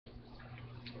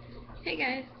Hey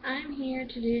guys, I'm here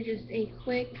to do just a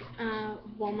quick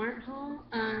Walmart haul.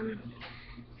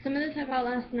 Some of this I bought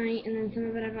last night and then some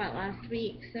of it I bought last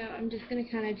week, so I'm just going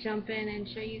to kind of jump in and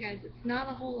show you guys. It's not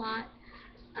a whole lot.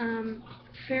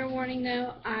 Fair warning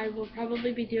though, I will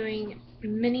probably be doing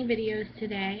mini videos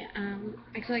today.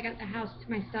 Actually I got the house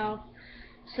to myself,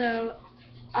 so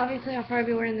obviously I'll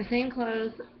probably be wearing the same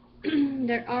clothes.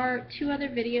 There are two other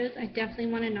videos I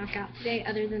definitely want to knock out today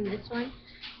other than this one.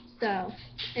 So,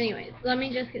 anyways, let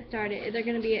me just get started. They're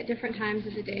going to be at different times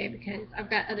of the day because I've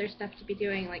got other stuff to be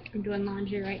doing, like I'm doing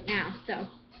laundry right now. So,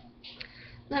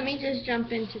 let me just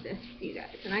jump into this with you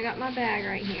guys. And I got my bag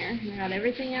right here, and I got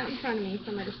everything out in front of me,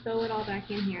 so I'm going to sew it all back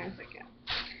in here as I go.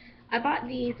 I bought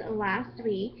these last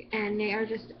week, and they are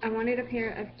just, I wanted a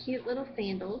pair of cute little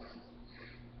sandals.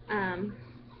 And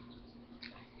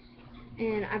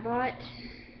I bought,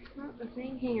 oh, the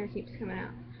thing hanger keeps coming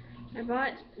out. I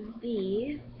bought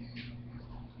these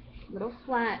little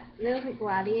flat, they look like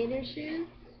gladiator shoes.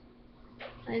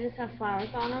 They just have flowers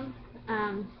on them.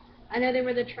 I know they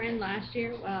were the trend last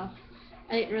year. Well,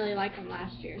 I didn't really like them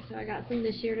last year, so I got some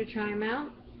this year to try them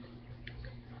out.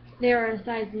 They are a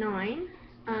size 9.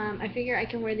 I figure I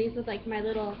can wear these with like my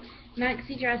little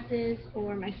maxi dresses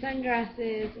or my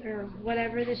sundresses or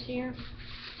whatever this year.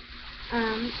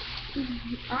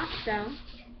 Also,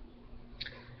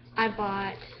 I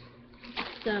bought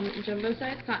some jumbo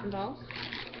size cotton balls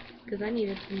because I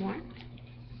needed some more.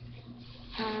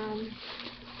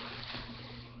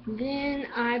 Then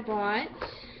I bought,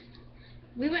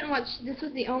 we went and watched, this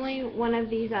was the only one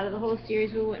of these out of the whole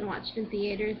series we went and watched in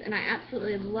theaters, and I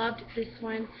absolutely loved this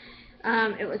one.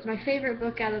 It was my favorite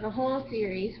book out of the whole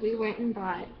series. We went and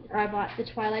I bought The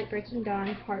Twilight Breaking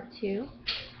Dawn Part 2.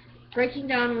 Breaking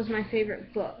Dawn was my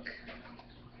favorite book.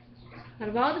 Out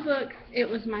of all the books, it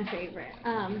was my favorite.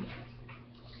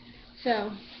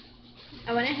 So,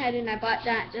 I went ahead and I bought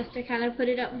that just to kind of put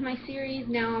it up with my series.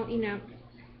 Now, you know,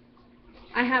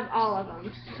 I have all of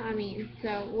them. I mean,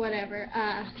 so whatever.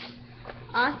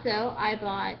 Also, I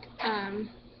bought,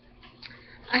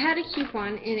 I had a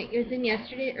coupon, and it was in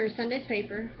yesterday, or Sunday's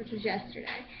paper, which was yesterday.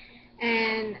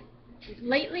 And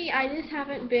lately, I just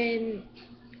haven't been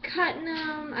cutting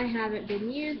them. I haven't been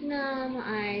using them.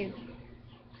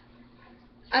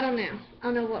 I don't know. I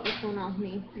don't know what was going on with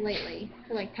me lately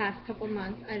for like past couple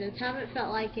months. I just haven't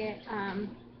felt like it.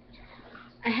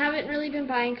 I haven't really been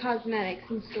buying cosmetics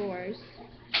in stores.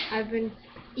 I've been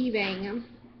eBaying them.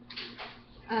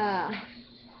 I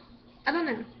don't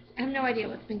know. I have no idea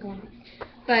what's been going on.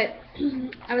 But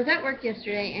I was at work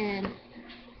yesterday, and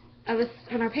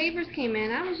when our papers came in,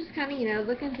 I was just kind of, you know,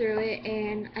 looking through it,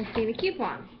 and I seen a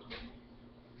coupon.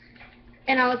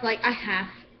 And I was like, I have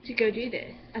to go do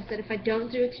this. I said, if I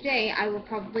don't do it today, I will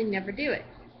probably never do it.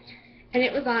 And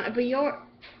it was on a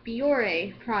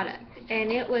Biore product.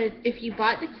 And it was, if you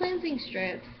bought the cleansing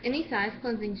strips, any size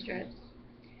cleansing strips,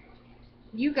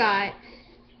 you got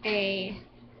a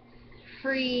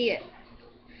free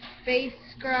face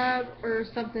scrub or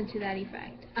something to that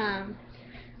effect.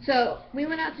 So we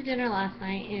went out to dinner last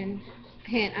night, and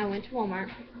hint, I went to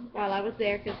Walmart while I was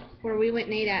there, because where we went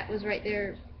and ate at was right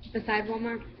there beside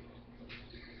Walmart.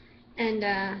 And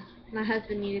my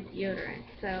husband needed deodorant,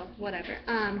 so whatever.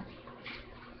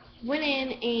 Went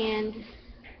in and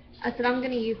I said, I'm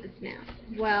going to use this now.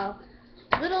 Well,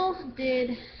 little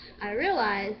did I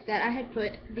realize that I had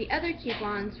put the other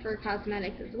coupons for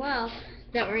cosmetics as well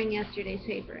that were in yesterday's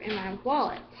paper in my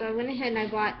wallet. So I went ahead and I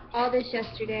bought all this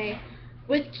yesterday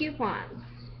with coupons,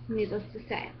 needless to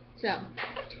say. So,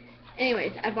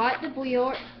 anyways, I bought the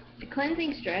Biore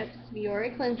cleansing strips,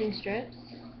 Biore cleansing strips,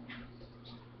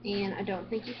 and I don't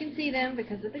think you can see them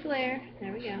because of the glare.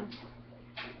 There we go.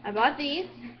 I bought these,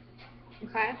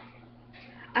 okay?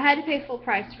 I had to pay full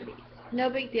price for these.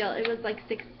 No big deal. It was like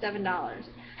 $6, $7.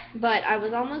 But I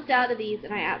was almost out of these,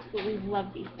 and I absolutely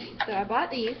love these things. So I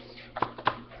bought these,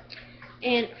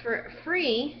 and for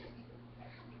free,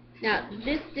 now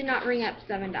this did not ring up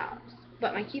 $7,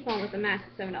 but my coupon was a max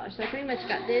of $7. So I pretty much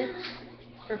got this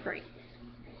for free.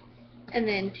 And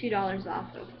then $2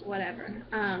 off of whatever.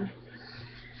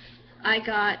 I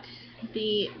got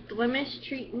the blemish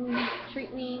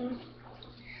treatening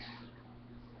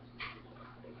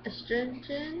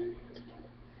astringent,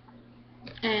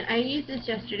 and I used this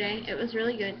yesterday. It was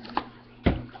really good.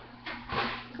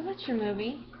 Go watch your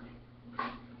movie.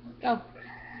 Go.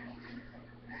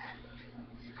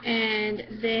 And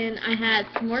then I had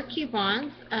some more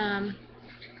coupons. I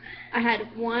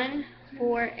had one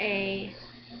for any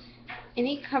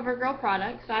CoverGirl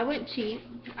product, so I went cheap.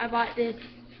 I bought this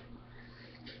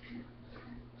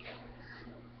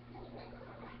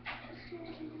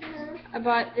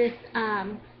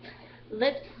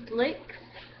Lip Slicks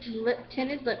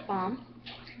Tinted Lip Balm,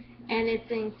 and it's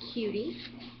in Cutie.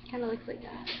 Kind of looks like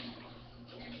that.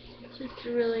 It's just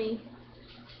a really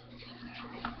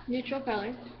neutral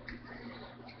color.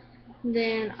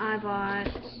 Then I bought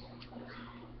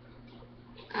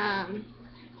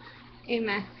a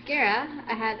mascara.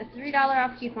 I had a $3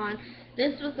 off coupon.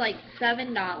 This was like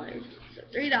 $7, so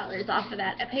 $3 off of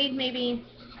that. I paid maybe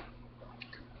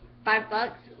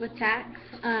 $5 with tax.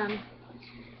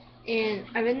 And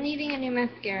I've been needing a new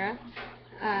mascara.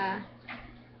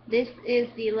 This is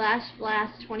the Lash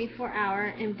Blast 24 Hour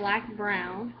in black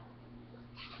brown,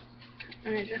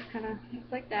 and it just kind of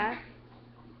looks like that.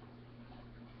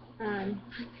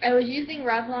 I was using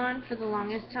Revlon for the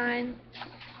longest time.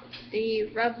 The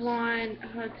Revlon,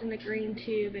 it's in the green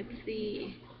tube. It's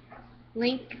the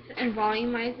Length and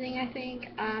Volumizing, I think.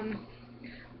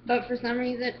 But for some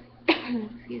reason,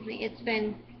 excuse me, it's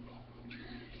been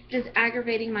just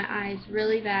aggravating my eyes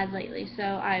really bad lately. So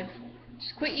I've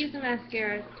just quit using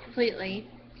mascara completely.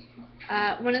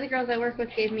 One of the girls I work with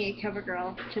gave me a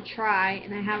CoverGirl to try,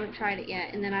 and I haven't tried it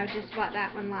yet. And then I just bought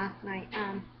that one last night.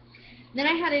 Then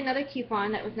I had another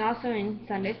coupon that was also in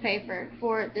Sunday's paper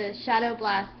for the Shadow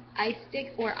Blast Eye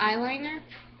Stick or eyeliner.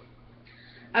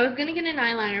 I was going to get an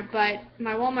eyeliner, but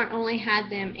my Walmart only had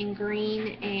them in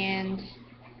green and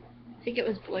I think it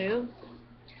was blue.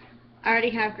 I already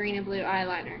have green and blue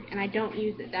eyeliner, and I don't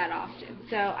use it that often.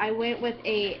 So I went with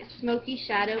a Smoky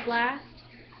Shadow Blast,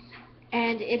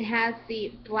 and it has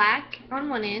the black on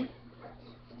one end,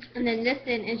 and then this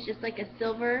end is just like a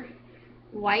silver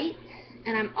white.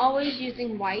 And I'm always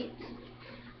using white,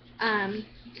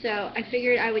 so I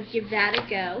figured I would give that a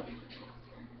go.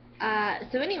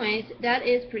 So anyways, that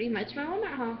is pretty much my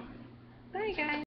Walmart haul. Bye guys.